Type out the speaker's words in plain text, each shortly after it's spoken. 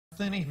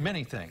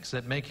many things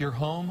that make your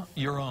home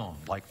your own,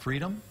 like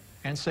freedom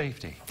and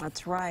safety.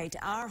 That's right.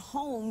 Our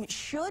home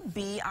should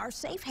be our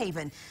safe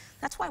haven.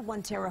 That's why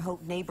One Terre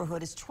Haute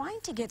neighborhood is trying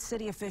to get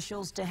city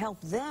officials to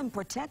help them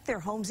protect their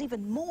homes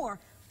even more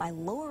by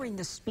lowering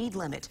the speed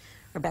limit.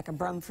 Rebecca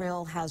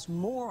Brumfield has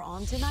more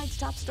on tonight's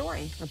top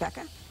story.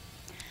 Rebecca?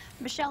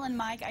 Michelle and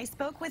Mike, I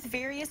spoke with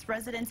various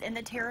residents in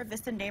the Terre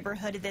Vista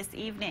neighborhood this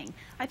evening.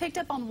 I picked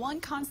up on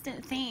one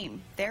constant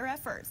theme. Their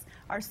efforts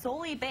are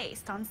solely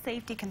based on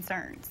safety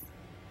concerns.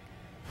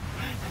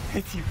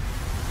 It's you.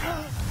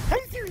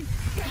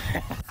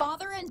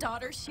 Father and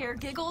daughter share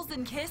giggles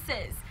and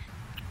kisses.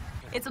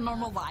 It's a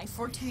normal life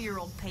for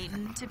 2-year-old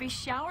Peyton to be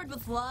showered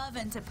with love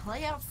and to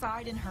play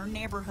outside in her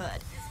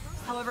neighborhood.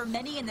 However,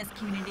 many in this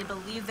community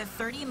believe the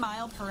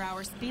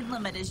 30-mile-per-hour speed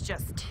limit is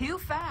just too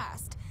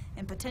fast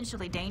and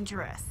potentially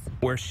dangerous.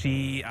 Where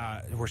she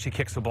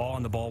kicks the ball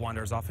and the ball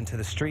wanders off into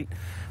the street,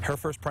 her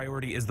first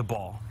priority is the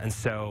ball, and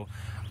so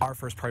our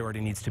first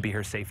priority needs to be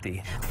her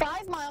safety.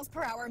 5 miles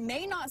per hour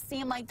may not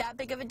seem like that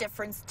big of a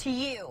difference to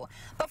you,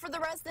 but for the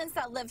residents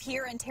that live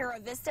here in Terre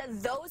Vista,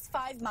 those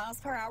 5 miles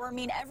per hour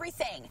mean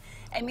everything.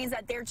 It means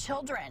that their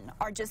children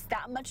are just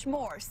that much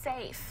more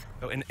safe.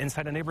 So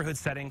inside a neighborhood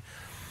setting,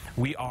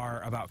 we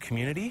are about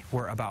community,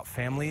 we're about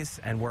families,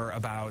 and we're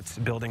about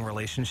building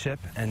relationship,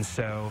 and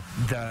so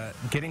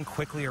getting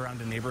quickly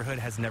around a neighborhood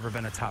has never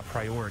been a top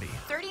priority.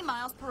 30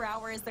 miles per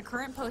hour is the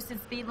current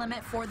posted speed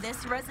limit for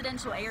this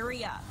residential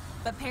area,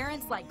 but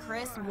parents like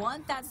Chris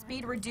want that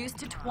speed reduced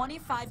to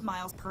 25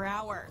 miles per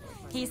hour.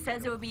 He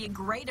says it would be a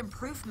great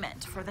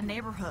improvement for the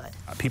neighborhood.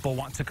 People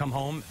want to come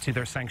home to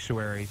their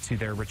sanctuary, to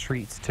their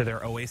retreats, to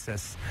their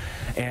oasis,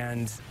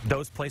 and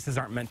those places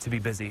aren't meant to be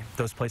busy.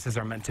 Those places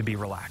are meant to be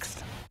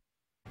relaxed.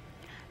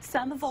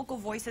 Some vocal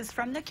voices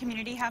from the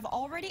community have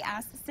already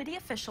asked city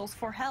officials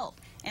for help,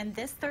 and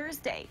this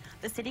Thursday,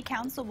 the City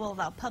Council will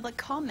allow public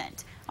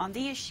comment on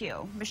the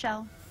issue.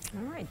 Michelle?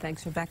 All right,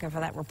 thanks, Rebecca, for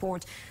that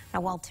report.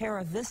 Now, while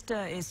Terre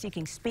Vista is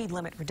seeking speed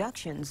limit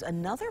reductions,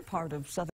 another part of Southern